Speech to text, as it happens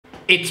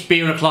It's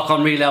beer o'clock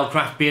on Real Ale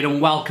Craft Beer,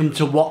 and welcome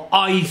to what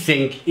I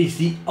think is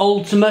the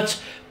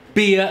ultimate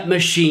beer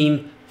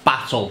machine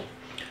battle.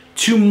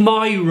 To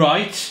my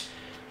right,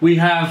 we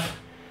have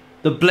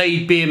the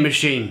Blade beer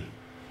machine,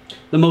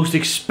 the most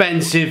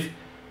expensive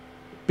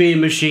beer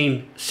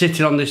machine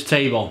sitting on this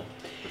table.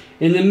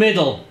 In the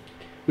middle,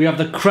 we have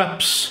the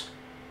Krups,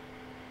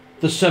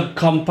 the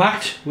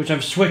subcompact, which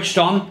I've switched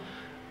on.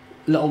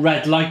 Little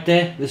red light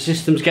there, the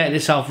system's getting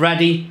itself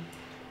ready.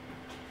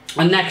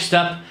 And next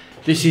up,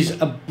 this is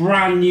a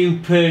brand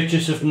new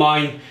purchase of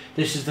mine.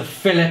 This is the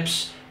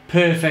Philips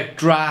Perfect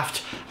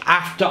Draft.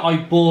 After I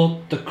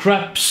bought the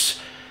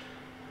Krups,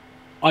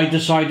 I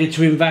decided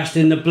to invest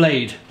in the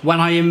Blade.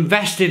 When I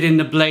invested in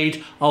the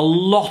Blade, a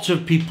lot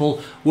of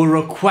people were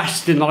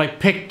requesting that I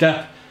picked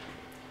up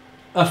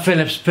a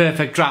Philips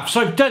Perfect Draft.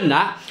 So I've done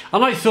that,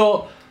 and I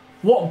thought,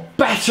 what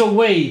better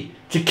way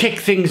to kick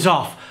things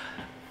off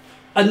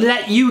and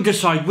let you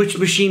decide which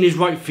machine is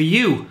right for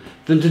you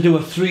than to do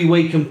a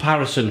three-way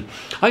comparison.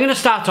 I'm going to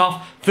start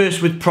off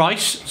first with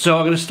price. So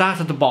I'm going to start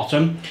at the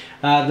bottom.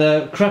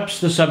 The Krups,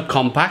 the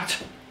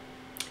subcompact,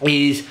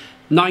 is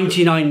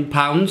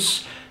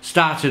 £99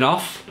 starting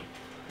off,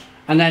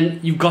 and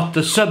then you've got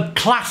the Sub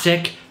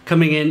Classic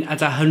coming in at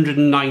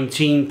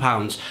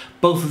 £119.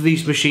 Both of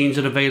these machines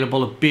are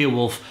available at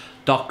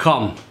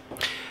beerwolf.com.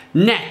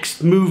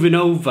 Next, moving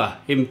over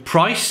in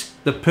price,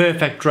 the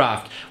Perfect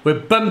Draft. We're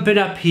bumping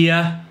up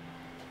here.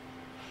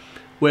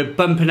 We're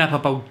bumping up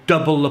about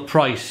double the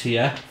price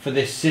here for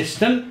this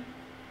system.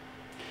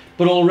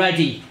 But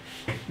already,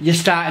 you're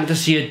starting to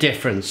see a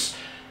difference.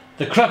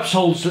 The Krups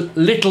holds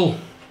little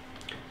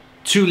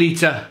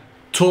 2-litre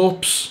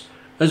torps,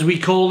 as we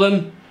call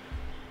them.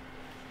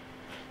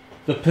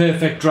 The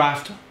Perfect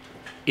Draft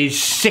is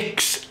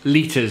 6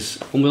 litres.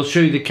 And we'll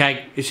show you the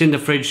keg. It's in the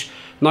fridge,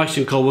 nice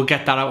and cold. We'll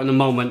get that out in a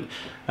moment,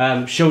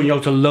 showing you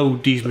how to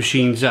load these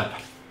machines up.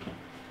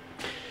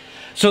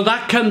 So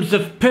that comes, the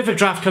Perfect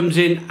Draft comes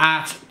in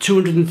at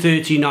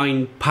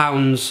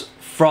 £239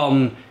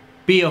 from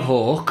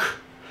Beerhawk.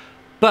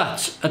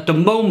 But at the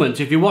moment,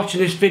 if you're watching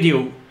this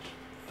video,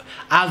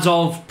 as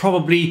of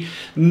probably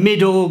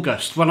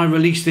mid-August when I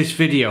release this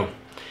video,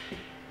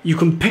 you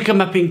can pick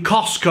them up in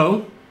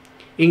Costco,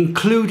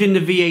 including the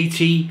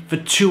VAT, for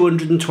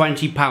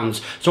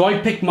 £220. So I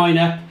picked mine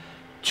up,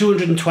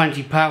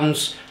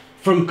 £220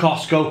 from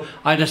Costco.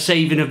 I had a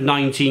saving of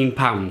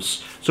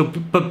 £19. So,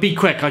 but be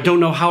quick, I don't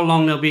know how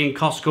long they'll be in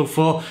Costco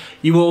for.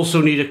 You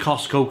also need a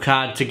Costco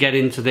card to get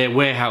into their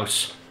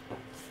warehouse.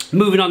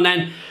 Moving on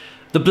then,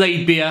 the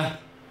Blade beer.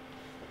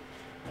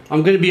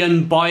 I'm going to be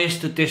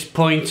unbiased at this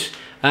point,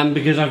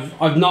 because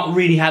I've not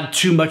really had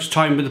too much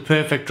time with the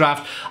Perfect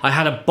Draft. I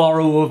had a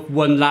borrow of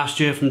one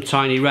last year from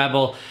Tiny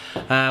Rebel,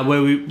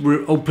 where we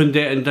opened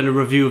it and done a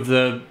review of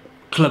the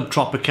Club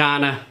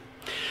Tropicana.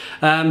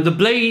 The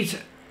Blade,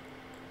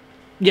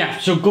 yeah,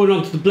 so going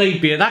on to the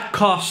Blade beer, that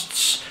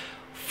costs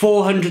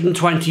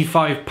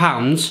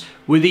 £425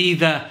 with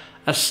either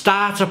a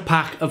starter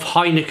pack of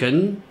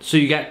Heineken, so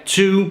you get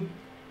 2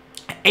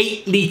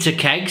 8-litre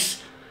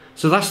kegs,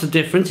 so that's the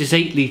difference, it's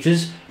 8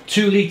 litres,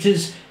 2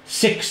 litres,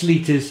 6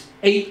 litres,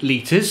 8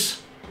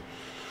 litres.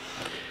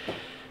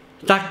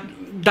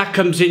 That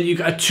comes in, you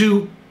got a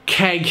 2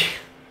 keg,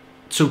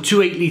 so 2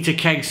 8-litre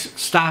kegs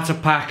starter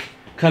pack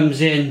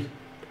comes in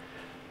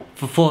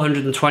for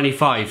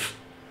 £425.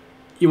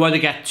 You either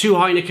get 2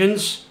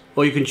 Heinekens,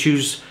 or you can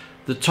choose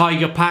the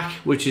Tiger pack,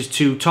 which is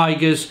 2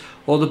 Tigers,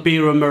 or the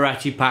Beer and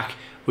Moretti pack,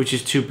 which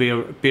is 2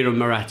 Beer and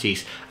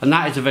Morettis. And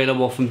that is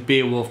available from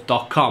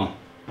beerwolf.com.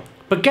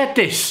 But get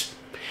this,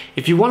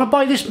 if you want to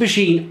buy this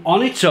machine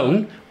on its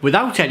own,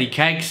 without any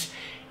kegs,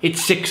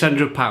 it's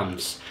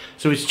 £600.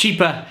 So it's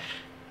cheaper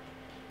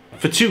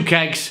for 2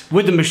 kegs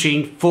with the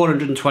machine,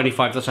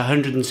 £425, that's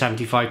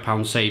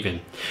 £175 saving.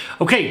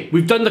 Okay,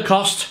 we've done the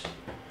cost.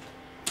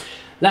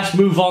 Let's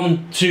move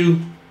on to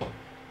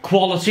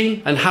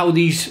quality and how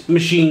these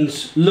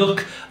machines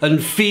look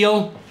and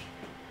feel.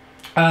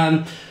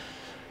 All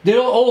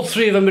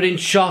 3 of them are in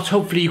shot.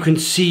 Hopefully you can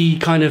see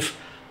kind of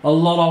a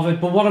lot of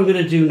it, but what I'm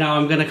going to do now,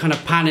 I'm going to kind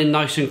of pan in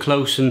nice and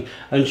close and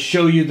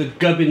show you the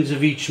gubbins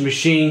of each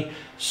machine.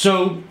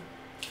 So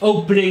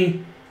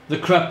opening the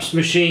Krups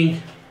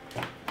machine,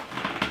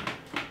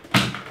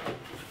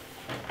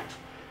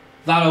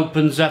 that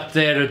opens up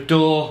there a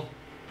door.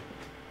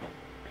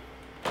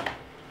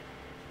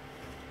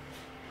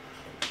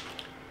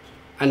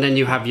 And then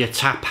you have your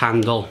tap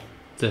handle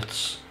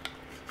it's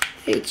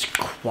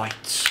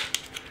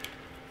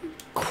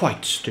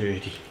quite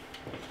sturdy.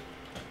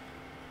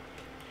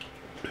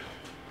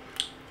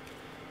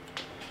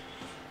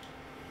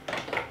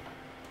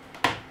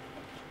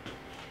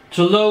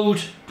 To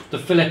load the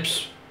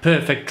Philips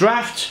Perfect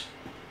Draft,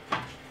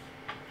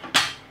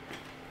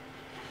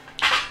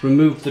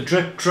 remove the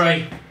drip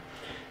tray.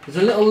 There's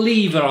a little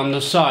lever on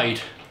the side.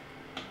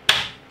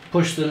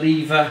 Push the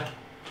lever.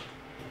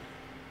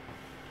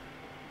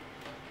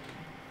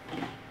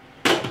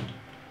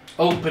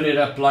 Open it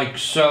up like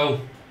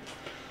so.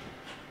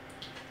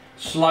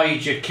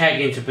 Slide your keg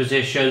into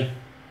position.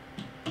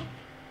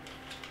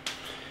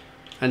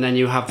 and then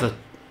you have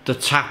the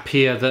tap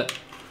here that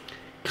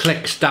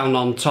clicks down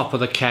on top of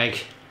the keg,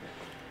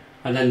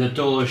 and then the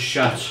door is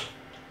shut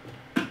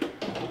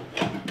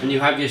and you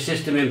have your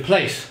system in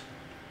place.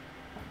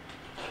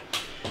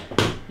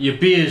 Your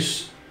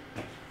beer's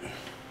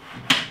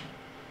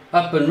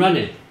up and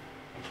running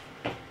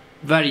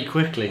very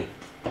quickly.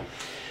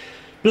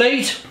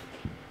 Blade,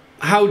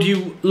 how do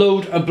you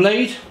load a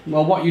blade?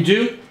 Well, what you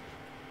do,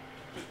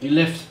 you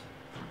lift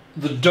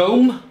the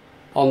dome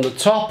on the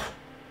top.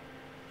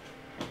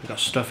 I've got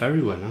stuff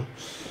everywhere now.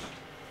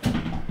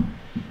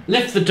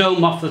 Lift the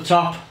dome off the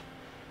top,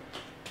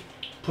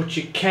 put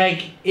your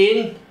keg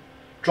in,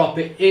 drop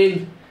it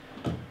in,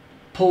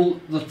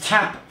 pull the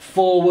tap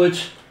forward.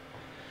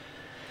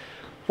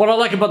 What I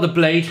like about the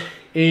blade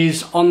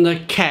is on the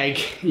keg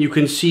you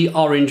can see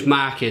orange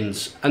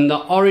markings, and the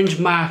orange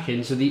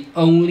markings are the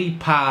only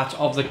part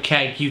of the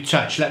keg you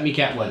touch. Let me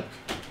get one.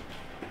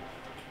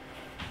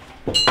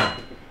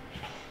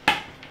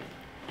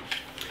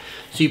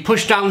 So you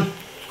push down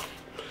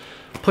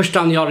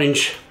the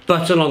orange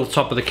button on the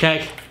top of the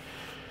keg,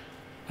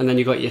 and then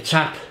you got your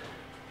tap,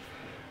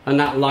 and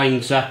that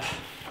lines up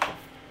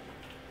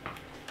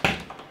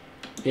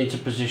into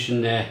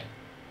position there.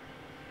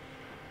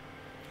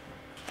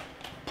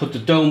 Put the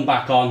dome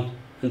back on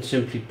and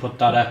simply put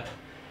that up.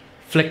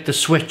 Flick the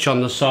switch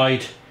on the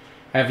side,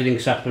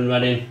 everything's up and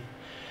running.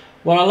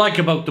 What I like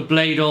about the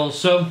blade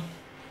also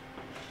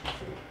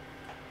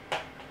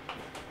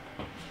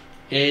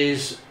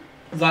is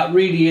that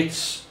really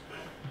it's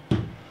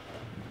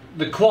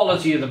the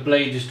quality of the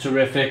blade is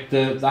terrific.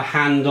 The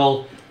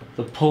handle,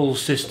 the pull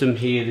system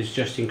here is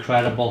just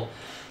incredible.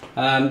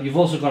 You've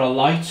also got a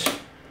light.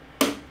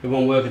 It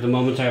won't work at the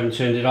moment, I haven't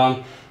turned it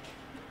on.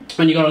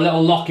 And you've got a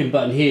little locking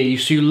button here.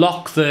 So you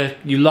lock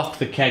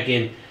the keg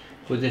in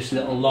with this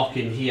little lock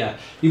in here.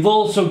 You've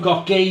also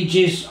got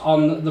gauges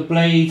on the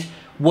blade,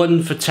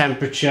 one for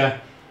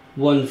temperature,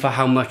 one for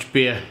how much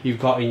beer you've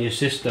got in your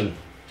system.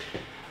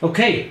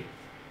 Okay,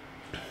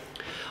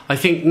 I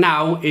think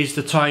now is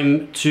the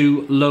time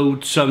to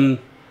load some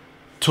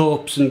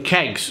torps and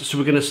kegs. So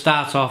we're going to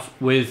start off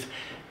with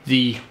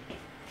the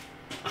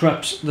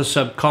Krups, the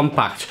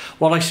subcompact.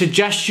 What I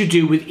suggest you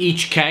do with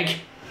each keg,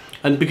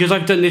 and because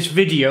I've done this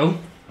video,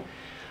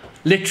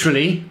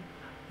 literally,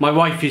 my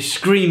wife is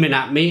screaming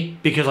at me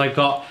because I've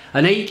got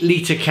an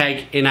 8-litre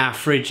keg in our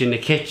fridge in the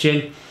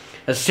kitchen,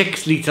 a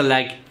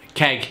 6-litre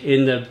keg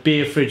in the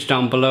beer fridge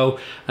down below,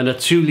 and a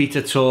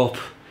 2-litre torp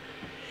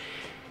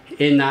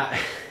in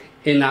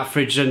that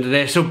fridge under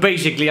there. So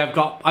basically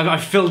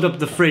I've filled up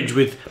the fridge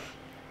with,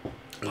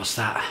 what's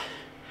that?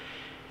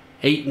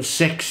 8 and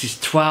 6 is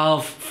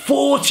 12,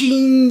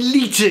 14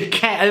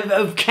 litre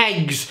of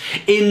kegs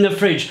in the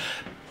fridge.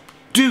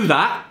 Do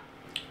that,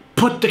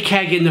 put the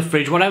keg in the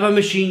fridge, whatever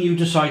machine you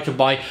decide to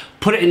buy,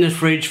 put it in the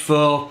fridge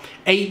for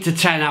 8 to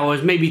 10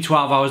 hours, maybe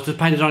 12 hours,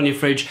 depending on your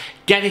fridge.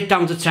 Get it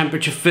down to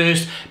temperature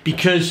first,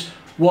 because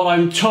what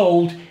I'm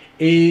told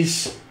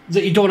is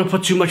that you don't want to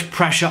put too much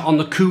pressure on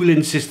the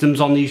cooling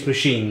systems on these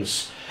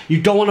machines.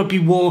 You don't want to be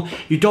warm,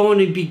 you don't want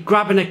to be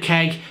grabbing a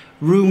keg,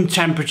 room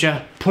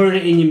temperature,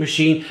 putting it in your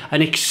machine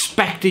and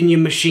expecting your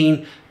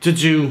machine to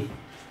do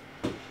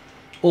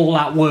all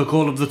that work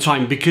all of the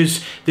time,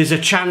 because there's a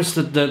chance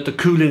that the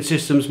cooling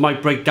systems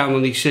might break down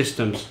on these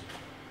systems.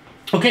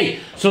 Okay,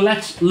 so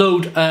let's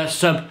load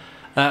Krups,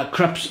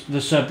 the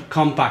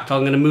subcompact.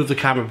 I'm going to move the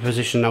camera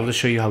position now to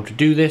show you how to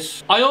do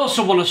this. I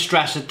also want to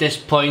stress at this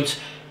point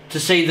to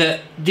say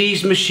that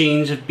these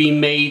machines have been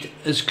made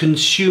as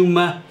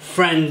consumer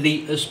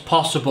friendly as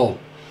possible.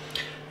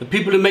 The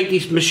people who make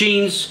these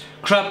machines,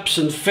 Krups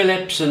and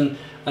Philips and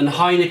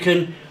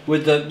Heineken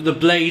with the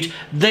blade,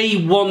 they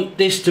want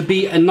this to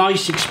be a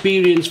nice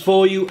experience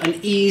for you, an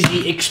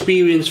easy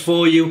experience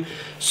for you.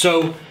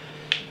 So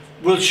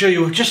we'll show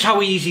you just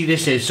how easy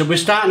this is. So we're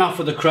starting off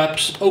with the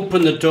Krups.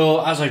 Open the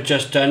door as I've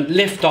just done,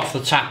 lift off the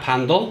tap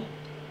handle.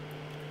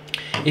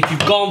 If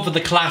you've gone for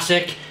the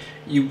classic,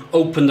 you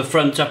open the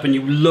front up and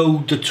you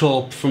load the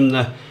torp from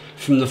the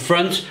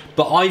front,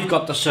 but I've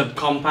got the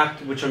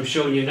subcompact, which I'm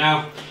showing you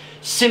now.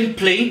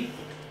 Simply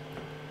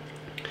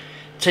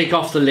take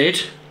off the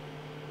lid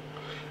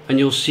and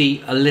you'll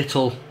see a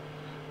little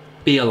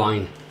beer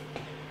line.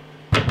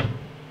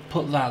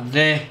 Put that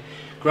there,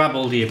 grab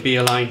hold of your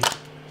beer line,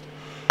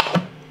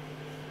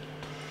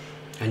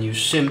 and you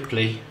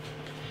simply,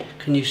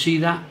 can you see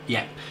that?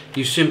 Yeah.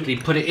 You simply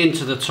put it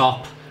into the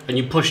top and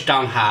you push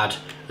down hard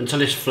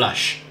until it's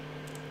flush.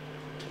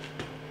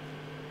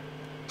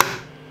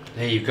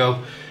 There you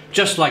go,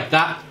 just like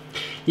that.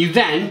 You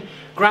then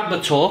grab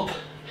the torp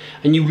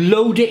and you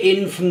load it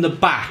in from the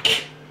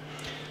back.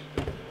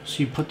 So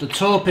you put the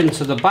torp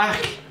into the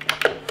back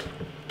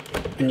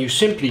and you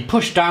simply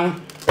push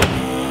down.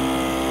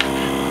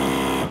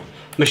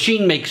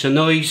 Machine makes a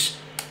noise.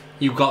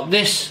 You've got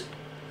this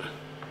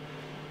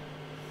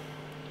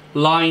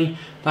line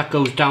that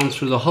goes down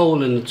through the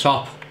hole in the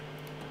top,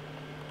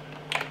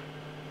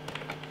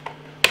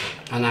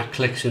 and that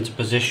clicks into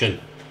position.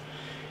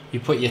 You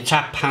put your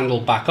tap handle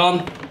back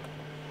on,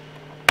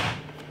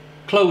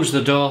 close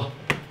the door,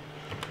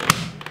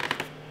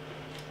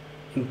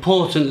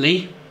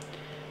 importantly,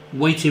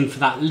 waiting for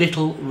that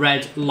little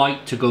red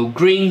light to go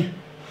green,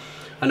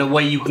 and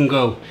away you can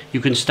go. You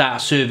can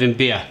start serving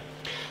beer.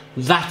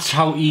 That's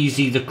how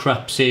easy the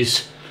Krups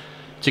is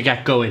to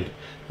get going.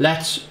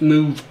 Let's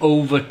move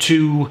over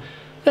to,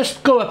 let's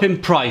go up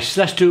in price.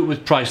 Let's do it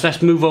with price.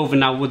 Let's move over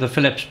now with the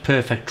Philips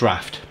Perfect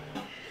Draft.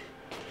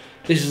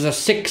 This is a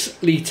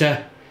 6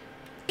 litre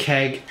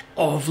keg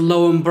of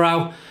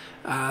Lowenbrau.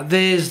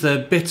 There's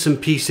the bits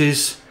and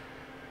pieces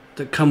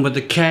that come with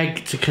the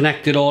keg to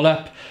connect it all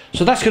up.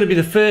 So that's going to be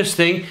the first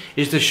thing,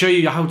 is to show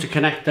you how to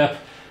connect up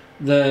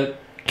the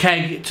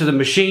keg to the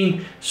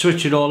machine,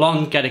 switch it all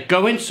on, get it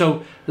going.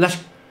 So let's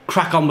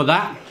crack on with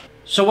that.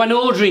 So when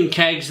ordering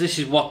kegs, this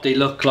is what they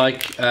look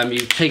like.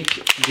 You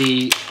take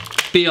the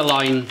beer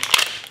line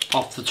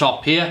off the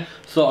top here.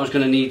 Thought I was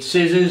going to need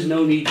scissors,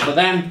 no need for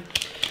them.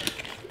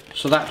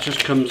 So that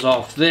just comes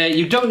off there.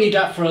 You don't need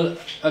that for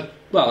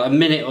a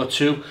minute or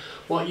two.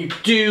 What you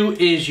do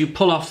is you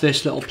pull off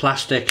this little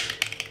plastic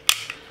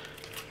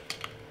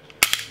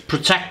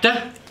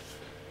protector,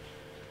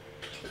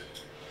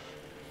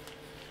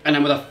 and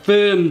then with a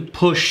firm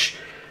push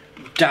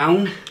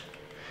down,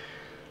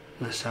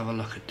 let's have a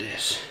look at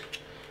this.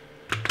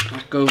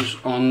 That goes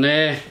on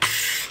there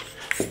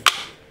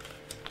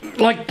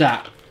like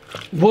that.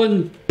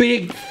 One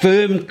big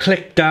firm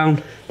click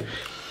down.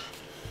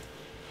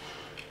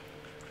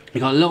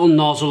 You got a little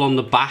nozzle on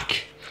the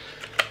back,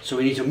 so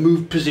we need to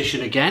move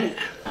position again.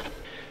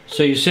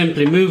 So you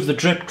simply move the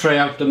drip tray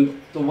out the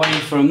way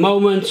for a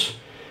moment.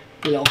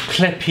 A little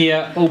clip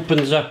here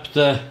opens up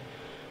the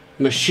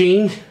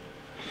machine.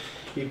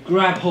 You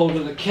grab hold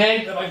of the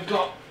keg that I've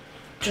got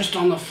just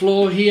on the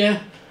floor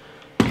here.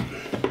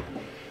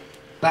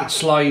 That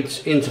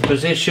slides into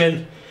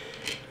position.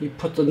 You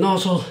put the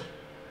nozzle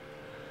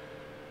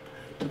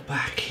at the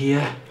back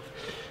here.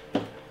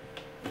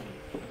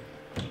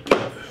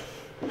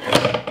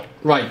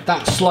 Right,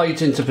 that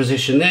slides into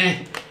position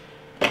there.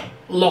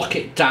 Lock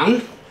it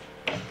down.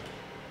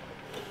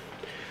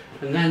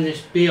 And then this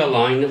beer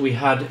line that we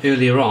had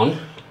earlier on.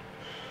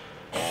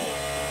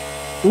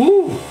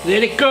 Ooh,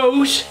 there it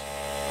goes.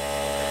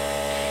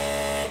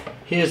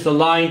 Here's the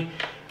line.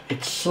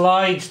 It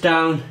slides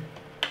down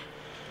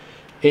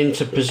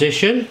into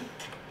position.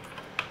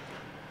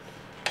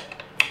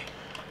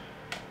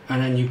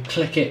 And then you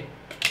click it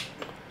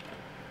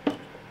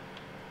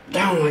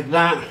down like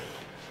that.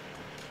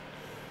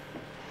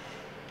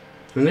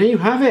 And there you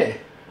have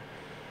it.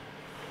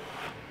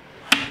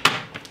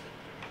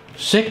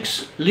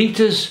 6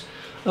 litres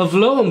of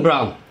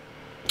Lowenbrau.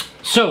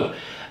 So,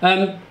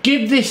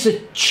 give this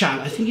a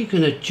chance. I think you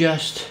can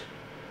adjust.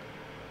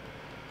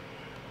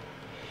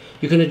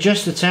 You can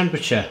adjust the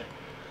temperature.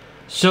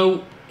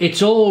 So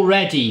it's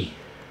already,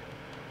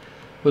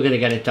 we're going to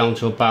get it down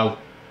to about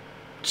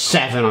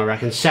 7, I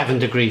reckon, 7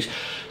 degrees.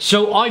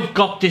 So I've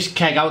got this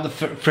keg out of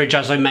the fridge,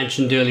 as I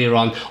mentioned earlier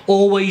on.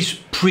 Always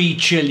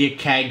pre-chill your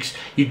kegs.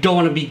 You don't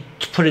want to be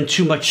putting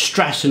too much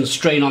stress and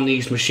strain on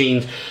these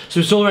machines. So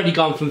it's already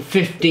gone from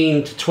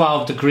 15 to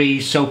 12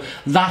 degrees. So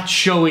that's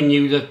showing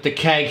you that the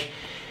keg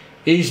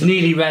is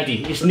nearly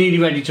ready. It's nearly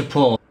ready to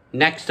pour.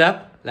 Next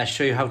up, let's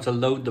show you how to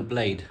load the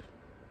blade.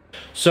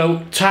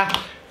 So tap,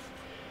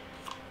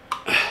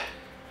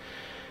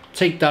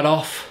 take that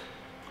off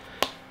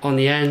on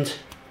the end,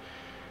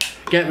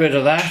 get rid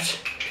of that,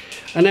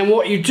 and then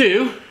what you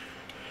do,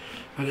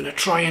 I'm going to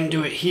try and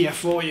do it here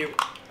for you,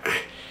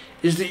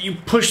 is that you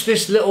push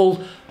this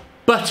little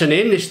button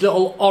in, this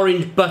little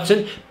orange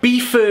button, be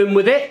firm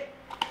with it,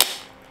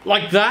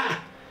 like that.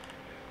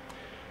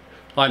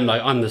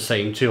 I'm the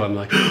same too, I'm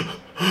like,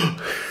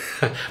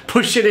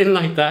 push it in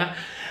like that.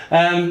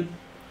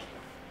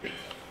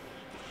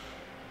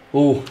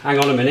 Oh, hang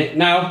on a minute.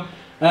 Now,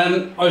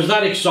 I was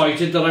that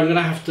excited that I'm going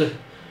to have to...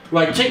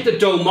 Right, take the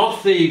dome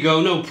off. There you go,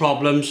 no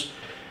problems.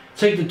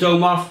 Take the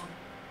dome off.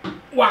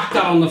 Whack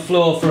that on the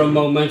floor for a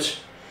moment.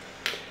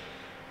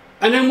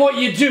 And then what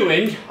you're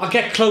doing... I'll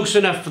get close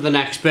enough for the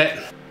next bit.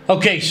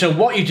 Okay, so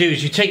what you do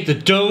is you take the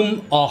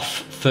dome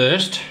off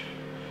first.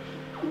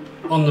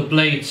 On the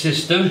blade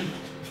system.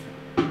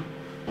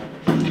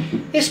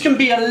 This can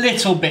be a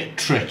little bit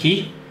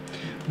tricky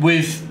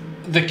with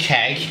the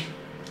keg.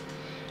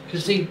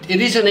 Because it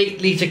is an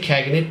 8 litre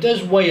keg and it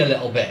does weigh a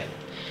little bit.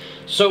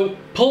 So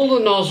pull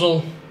the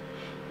nozzle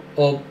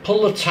or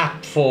pull the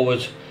tap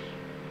forward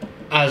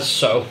as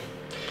so.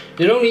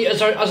 You're only, as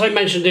I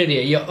mentioned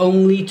earlier, you're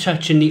only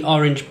touching the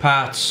orange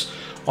parts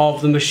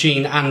of the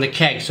machine and the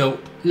keg. So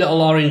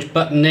little orange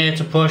button there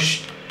to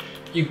push.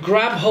 You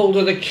grab hold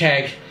of the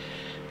keg,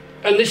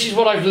 and this is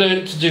what I've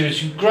learned to do,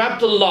 is you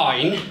grab the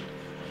line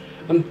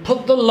and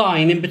put the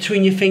line in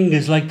between your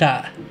fingers like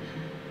that.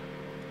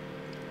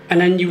 And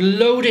then you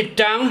load it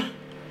down,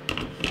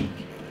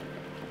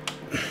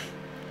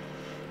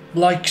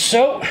 like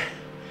so.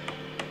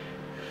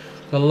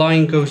 The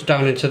line goes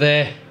down into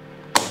there,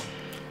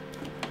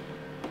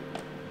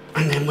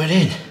 and then we're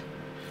in.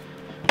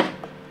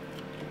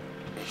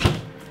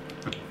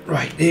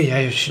 Right,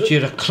 there you should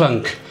hear a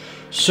clunk.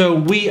 So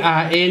we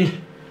are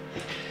in.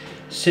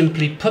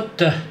 Simply put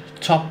the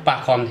top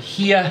back on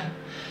here.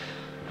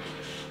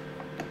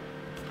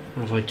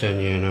 What have I done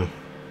here now?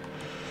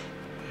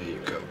 There you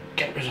go,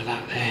 get rid of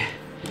that there.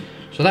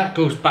 So that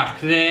goes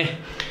back there.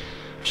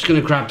 I'm just going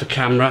to grab the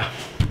camera.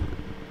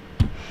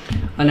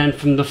 And then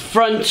from the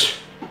front,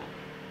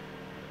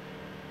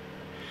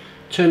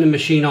 turn the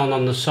machine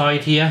on the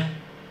side here.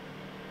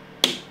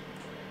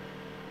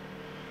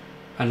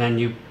 And then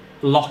you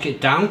lock it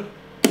down.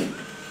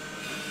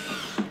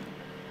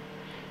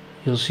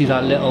 You'll see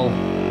that little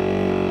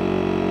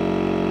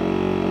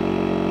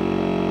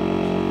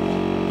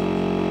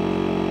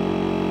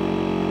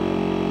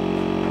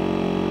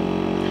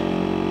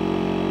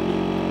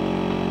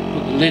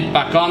put the lid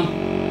back on.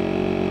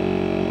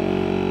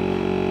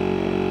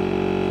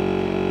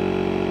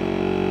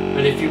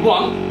 And if you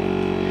want,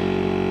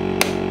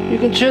 you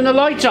can turn the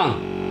light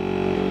on.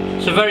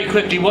 So very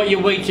quickly, what you're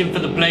waiting for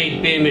the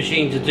blade beer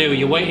machine to do,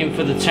 you're waiting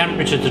for the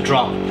temperature to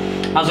drop.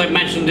 As I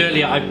mentioned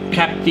earlier, I've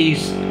kept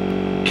these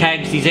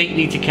kegs, these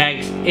 8-litre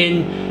kegs,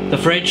 in the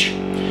fridge.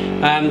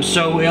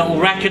 So it'll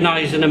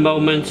recognise in a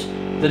moment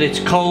that it's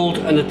cold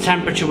and the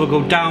temperature will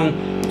go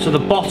down to the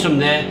bottom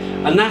there.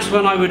 And that's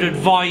when I would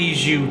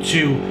advise you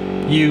to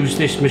use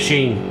this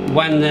machine,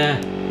 when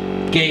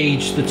the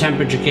gauge, the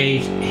temperature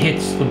gauge,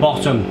 hits the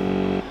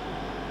bottom.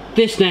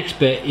 This next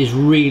bit is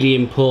really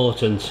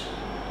important.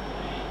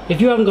 If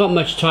you haven't got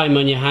much time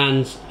on your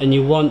hands and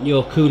you want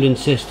your cooling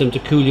system to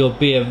cool your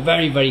beer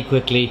very, very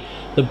quickly,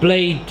 the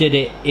blade did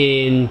it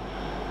in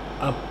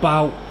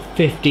about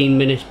 15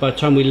 minutes by the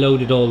time we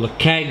loaded all the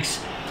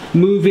kegs.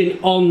 Moving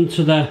on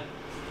to the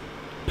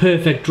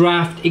perfect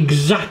draft,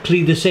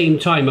 exactly the same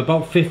time,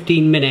 about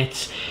 15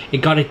 minutes. It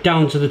got it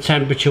down to the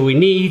temperature we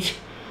need.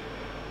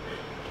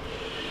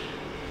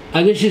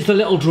 And this is the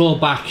little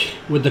drawback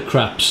with the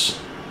Krups.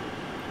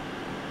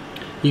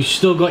 You've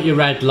still got your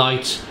red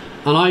light.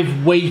 And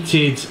I've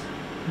waited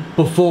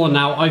before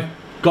now. I've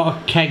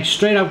got a keg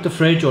straight out the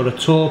fridge, or a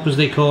torp as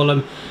they call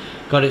them.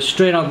 Got it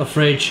straight out the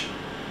fridge,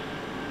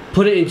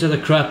 put it into the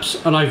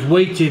Krups, and I've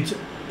waited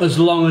as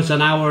long as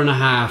an hour and a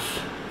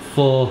half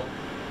for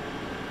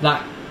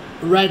that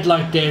red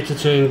light there to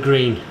turn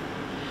green.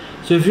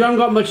 So if you haven't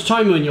got much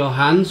time on your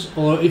hands,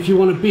 or if you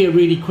want to beer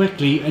really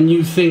quickly and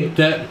you think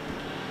that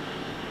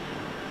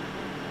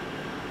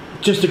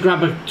just to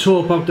grab a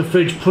torp out the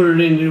fridge, put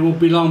it in, it won't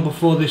be long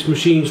before this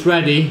machine's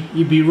ready,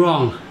 you'd be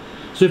wrong.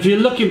 So if you're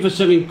looking for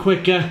something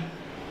quicker,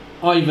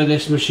 either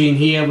this machine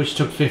here, which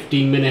took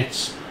 15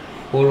 minutes,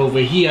 or over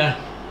here,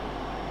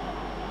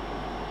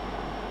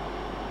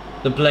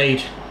 the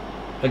blade,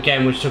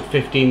 again, which took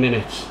 15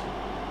 minutes.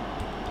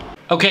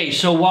 Okay,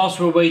 so whilst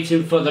we're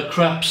waiting for the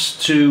Krups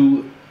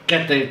to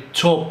get the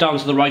torp down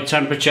to the right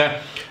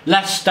temperature,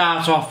 let's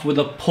start off with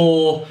a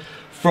pour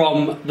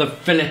from the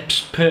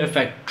Philips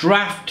Perfect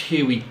Draft.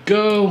 Here we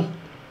go.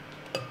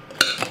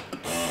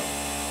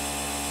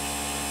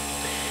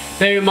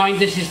 Bear in mind,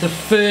 this is the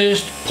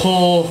first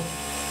pour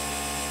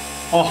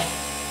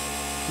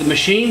off the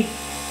machine.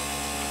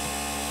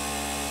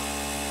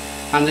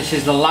 And this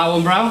is the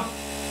Lauenbrau.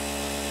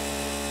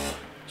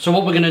 So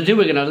what we're going to do,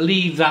 we're going to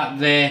leave that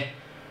there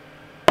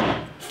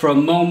for a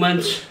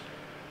moment.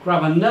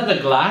 Grab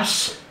another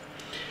glass.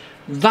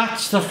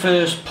 That's the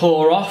first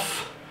pour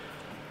off.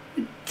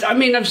 I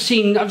mean, I've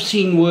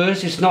seen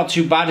worse. It's not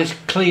too bad. It's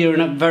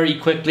clearing up very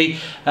quickly.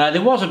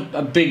 There was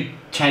a big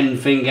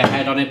 10-finger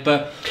head on it,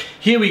 but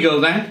here we go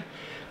then.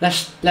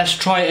 Let's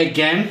try it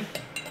again.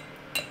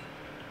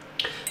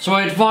 So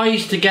I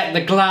advise to get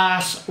the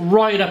glass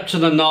right up to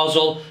the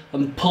nozzle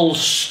and pull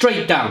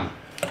straight down.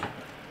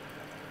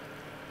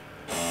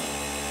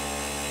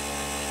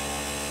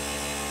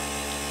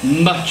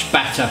 Much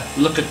better.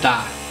 Look at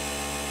that.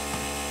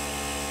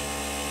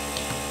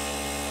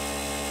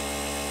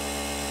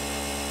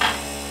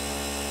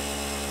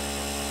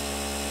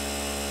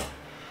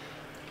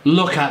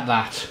 Look at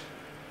that.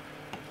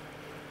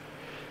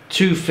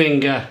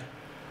 2-finger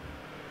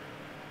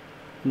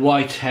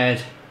white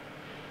head.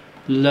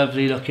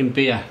 Lovely looking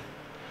beer.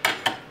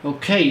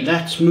 Okay,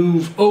 let's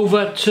move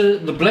over to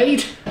the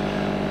blade.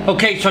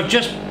 Okay, so I've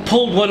just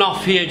pulled one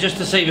off here just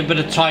to save a bit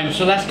of time,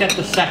 so let's get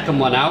the second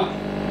one out.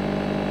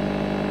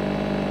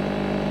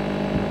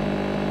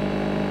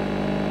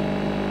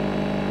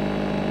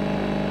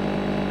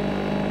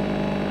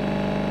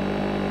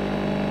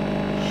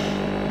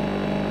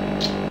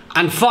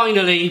 And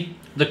finally,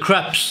 the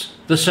Krups,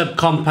 the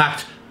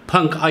subcompact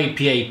Punk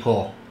IPA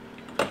pour.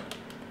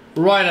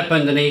 Right up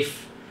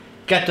underneath,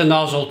 get the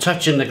nozzle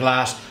touching the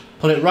glass,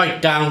 pull it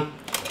right down.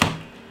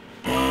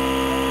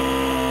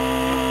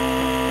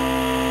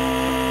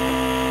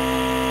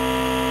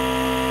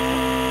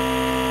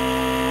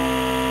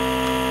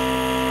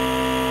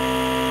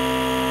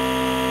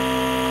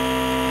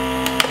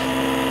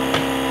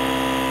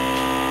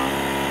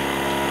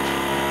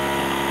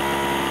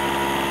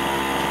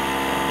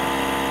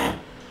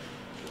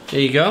 There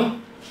you go.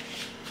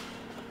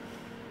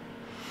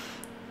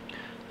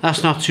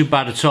 That's not too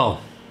bad at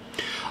all.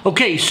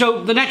 Okay,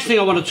 so the next thing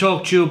I want to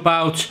talk to you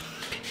about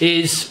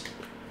is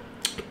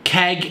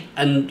keg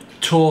and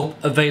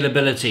torp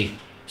availability.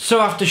 So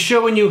after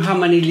showing you how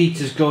many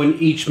litres go in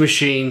each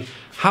machine,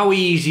 how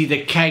easy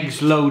the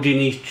kegs load in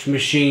each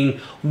machine,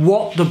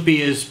 what the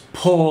beers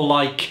pour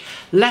like,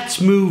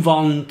 let's move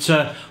on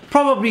to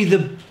probably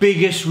the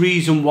biggest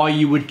reason why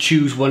you would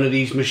choose one of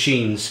these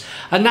machines.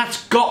 And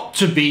that's got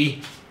to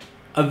be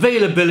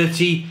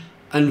availability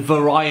and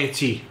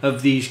variety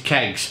of these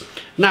kegs.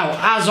 Now,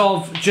 as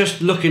of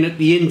just looking at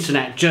the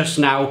internet just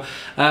now,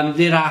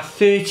 there are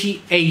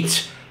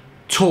 38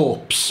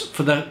 torps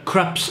for the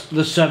Krups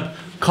the Sub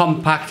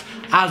Compact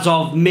as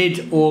of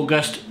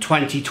mid-August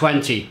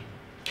 2020.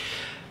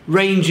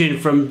 Ranging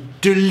from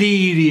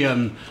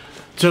Delirium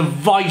to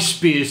Vice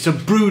beers to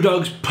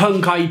Brewdog's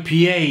Punk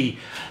IPA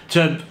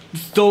to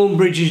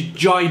Thornbridge's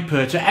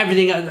Jaipur to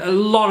everything. A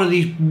lot of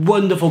these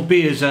wonderful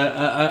beers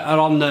are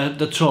on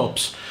the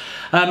torps.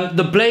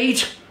 The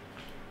blade,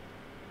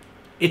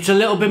 it's a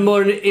little bit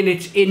more in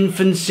its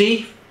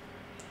infancy.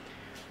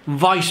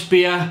 Vice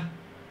beer,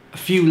 a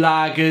few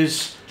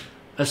lagers,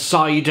 a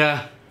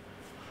cider,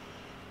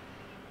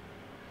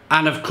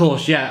 and of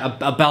course, yeah,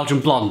 a Belgian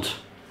blonde.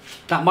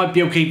 That might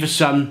be okay for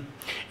some.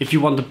 If you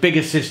want the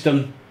bigger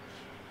system,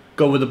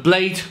 go with the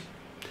blade.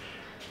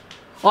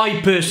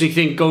 I personally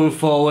think going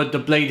forward, the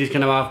blade is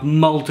going to have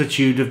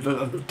multitude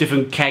of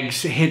different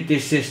kegs hit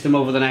this system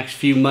over the next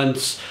few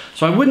months.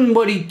 So I wouldn't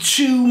worry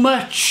too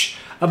much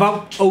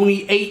about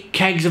only 8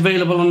 kegs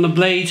available on the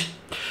blade.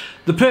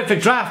 The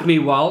Perfect Draft,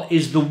 meanwhile,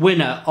 is the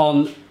winner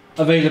on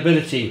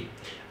availability.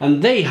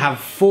 And they have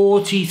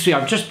 43.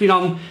 I've just been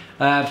on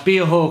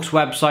Beer Hawk's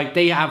website.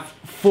 They have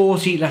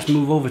 40, let's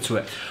move over to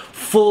it,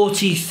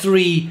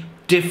 43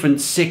 different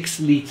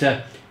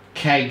 6-litre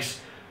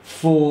kegs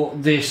for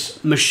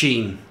this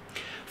machine.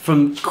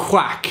 From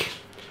Quack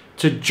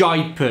to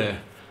Jaipur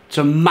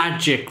to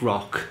Magic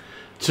Rock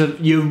to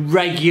your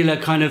regular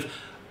kind of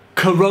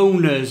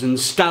Coronas and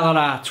Stella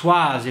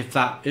Artois, if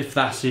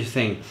that's your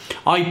thing.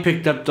 I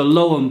picked up the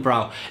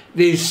Lowenbrow.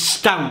 There's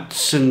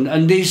stouts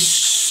and there's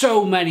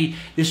so many,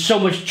 there's so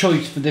much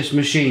choice for this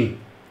machine.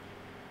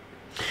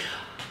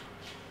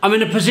 I'm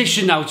in a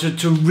position now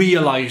to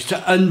realise,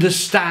 to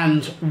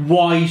understand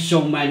why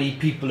so many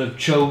people have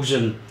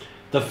chosen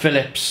the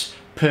Philips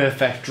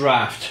Perfect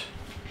Draft.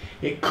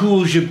 It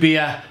cools your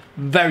beer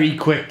very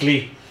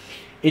quickly.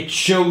 It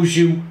shows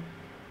you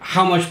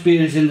how much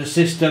beer is in the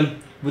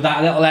system with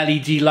that little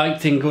LED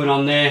light thing going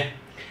on there.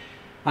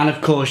 And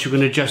of course you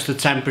can adjust the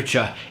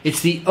temperature.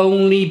 It's the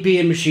only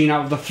beer machine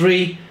out of the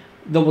 3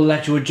 that will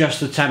let you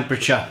adjust the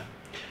temperature.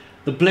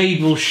 The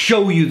blade will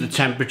show you the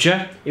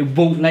temperature. It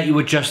won't let you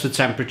adjust the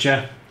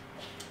temperature.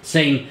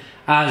 Same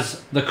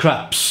as the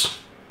Krups.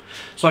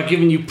 So I've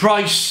given you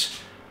price,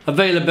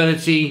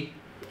 availability,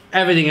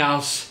 everything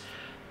else,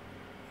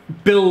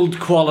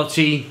 build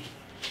quality.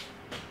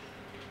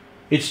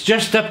 It's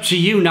just up to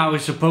you now, I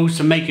suppose,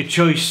 to make a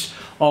choice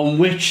on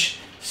which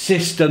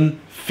system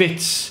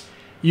fits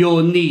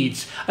your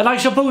needs. And I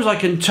suppose I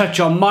can touch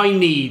on my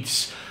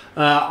needs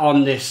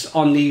on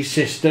these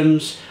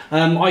systems.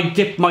 I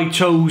dipped my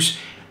toes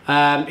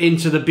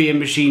into the beer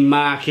machine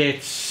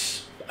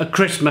markets. At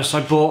Christmas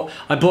I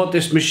bought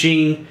this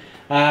machine,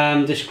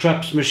 this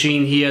Krups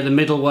machine here, the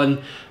middle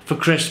one, for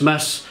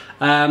Christmas.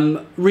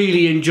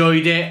 Really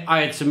enjoyed it.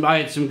 I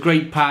had some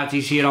great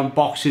parties here on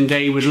Boxing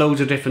Day with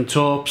loads of different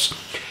torps.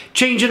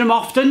 Changing them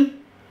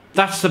often,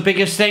 that's the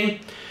biggest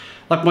thing.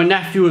 Like my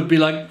nephew would be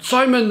like,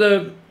 Simon,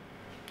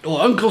 or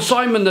Uncle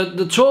Simon,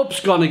 the torp's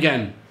gone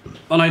again.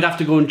 And I'd have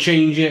to go and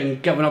change it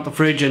and get one out the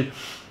fridge. And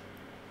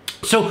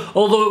so,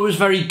 although it was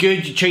very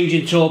good, you're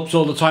changing torps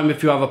all the time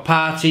if you have a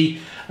party.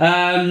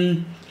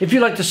 If you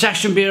like the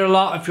session beer a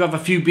lot, if you have a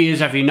few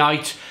beers every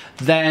night,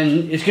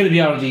 then it's going to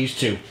be out of these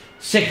two.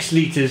 6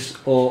 litres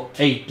or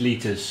 8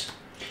 litres.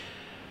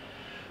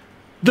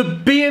 The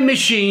beer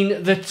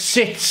machine that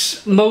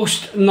sits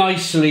most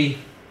nicely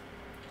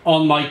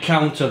on my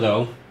counter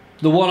though,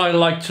 the one I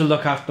like to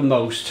look at the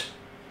most,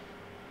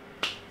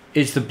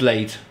 is the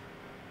blade.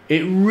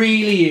 It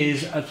really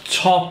is a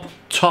top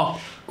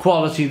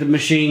quality the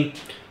machine,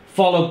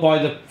 followed by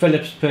the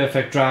Philips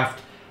Perfect Draft,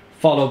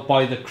 followed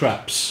by the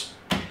Krups.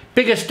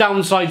 Biggest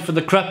downside for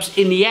the Krups,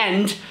 in the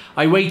end,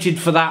 I waited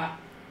for that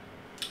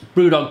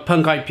Brewdog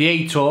Punk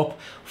IPA torp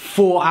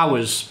 4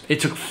 hours. It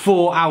took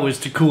 4 hours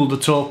to cool the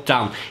torp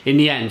down in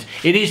the end.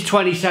 It is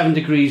 27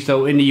 degrees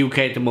though in the UK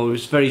at the moment.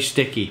 It's very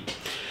sticky.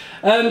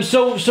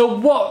 So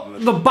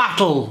what the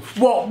battle?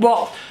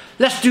 What?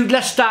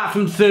 Let's start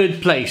from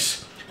third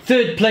place.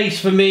 Third place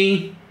for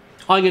me,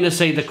 I'm going to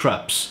say the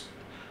Krups,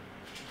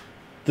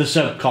 the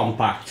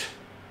subcompact.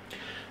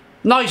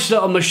 Nice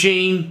little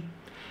machine,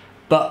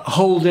 but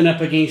holding up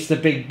against the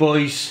big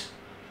boys,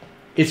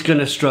 it's going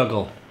to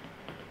struggle.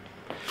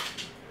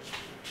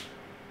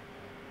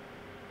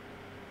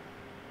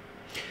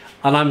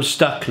 And I'm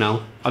stuck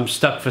now. I'm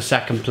stuck for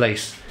second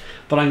place.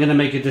 But I'm going to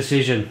make a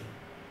decision.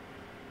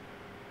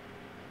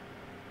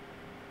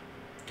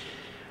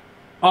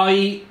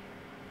 I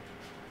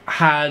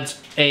had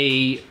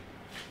a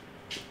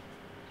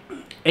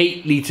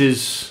 8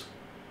 litres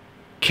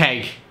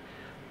keg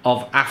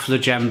of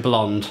Affligem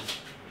Blonde.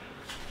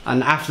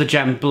 And After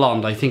Gem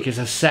Blonde, I think, is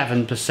a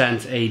 7%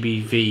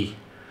 ABV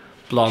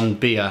blonde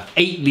beer.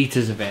 8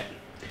 litres of it.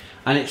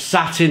 And it's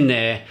sat in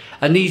there.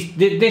 And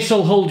this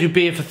will hold your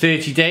beer for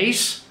 30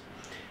 days.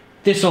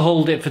 This will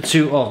hold it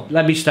for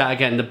let me start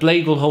again. The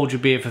Blade will hold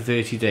your beer for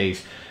 30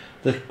 days.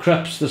 The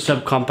Krups, the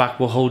subcompact,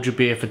 will hold your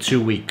beer for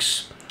 2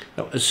 weeks.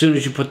 As soon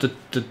as you put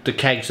the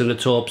kegs and the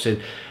torps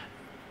in.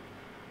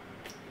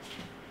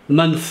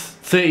 Month,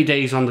 30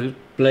 days on the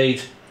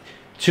Blade,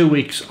 2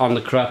 weeks on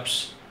the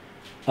Krups,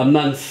 a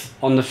month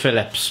on the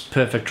Phillips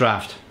Perfect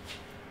Draft.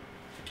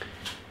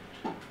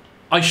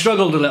 I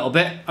struggled a little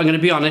bit, I'm going to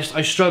be honest,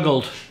 I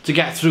struggled to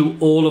get through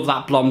all of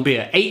that blonde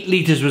beer. 8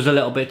 litres was a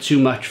little bit too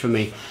much for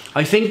me.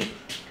 I think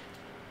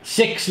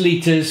 6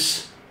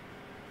 litres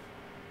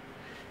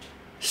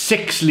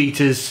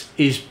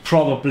is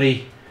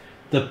probably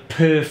the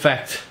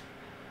perfect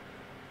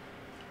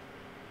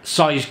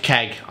size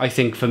keg, I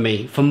think, for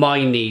me, for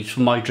my needs,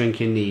 for my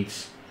drinking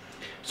needs.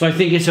 So I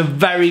think it's a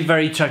very,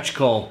 very touch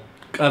call,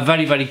 a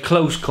very, very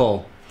close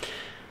call.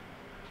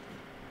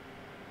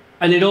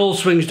 And it all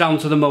swings down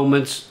to the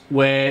moment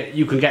where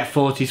you can get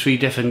 43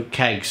 different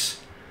kegs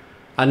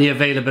and the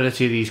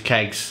availability of these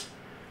kegs.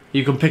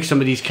 You can pick some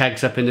of these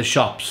kegs up in the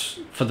shops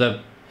for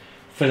the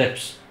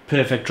Phillips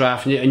Perfect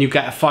Draft, and you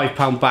get a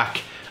 £5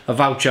 back, a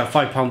voucher,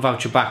 £5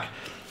 voucher back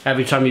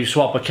every time you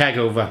swap a keg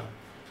over.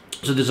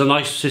 So there's a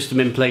nice system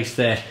in place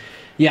there.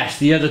 Yes,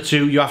 the other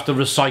two, you have to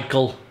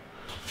recycle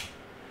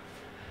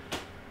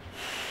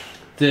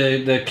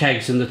the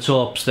kegs and the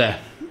torps there.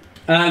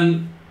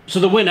 So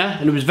the winner,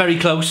 and it was very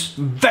close,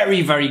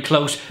 very, very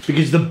close,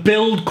 because the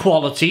build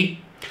quality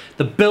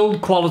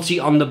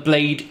on the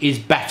Blade is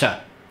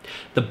better.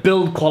 The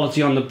build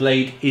quality on the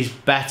Blade is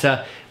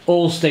better.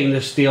 All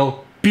stainless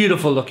steel,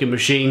 beautiful looking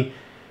machine.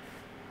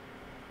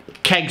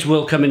 Kegs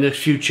will come in the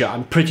future,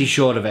 I'm pretty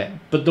sure of it.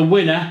 But the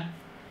winner,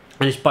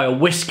 and it's by a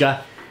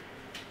whisker,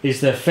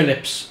 is the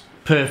Phillips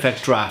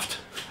Perfect Draft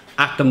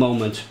at the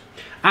moment.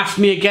 Ask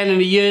me again in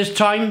a year's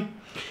time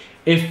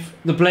if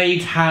the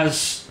Blade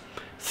has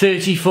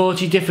 30,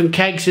 40 different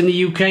kegs in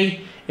the UK,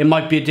 it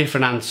might be a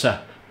different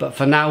answer. But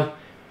for now,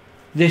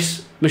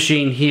 this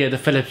machine here, the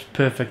Phillips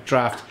Perfect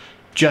Draft,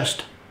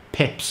 just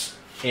pips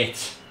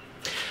it.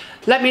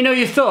 Let me know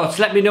your thoughts.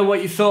 Let me know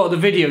what you thought of the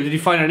video. Did you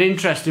find it an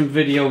interesting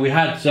video? We've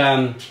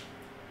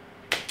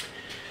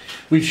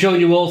shown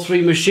you all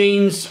 3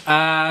 machines.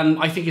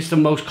 I think it's the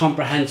most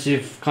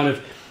comprehensive kind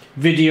of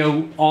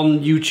video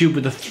on YouTube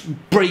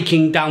with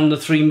breaking down the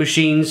 3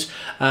 machines.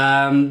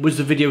 Was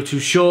the video too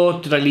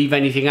short? Did I leave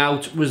anything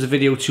out? Was the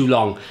video too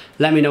long?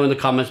 Let me know in the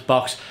comments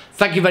box.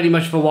 Thank you very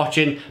much for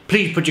watching.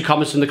 Please put your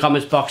comments in the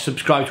comments box.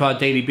 Subscribe to our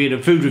daily beer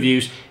and food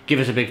reviews. Give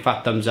us a big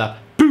fat thumbs up.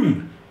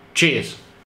 Boom! Cheers.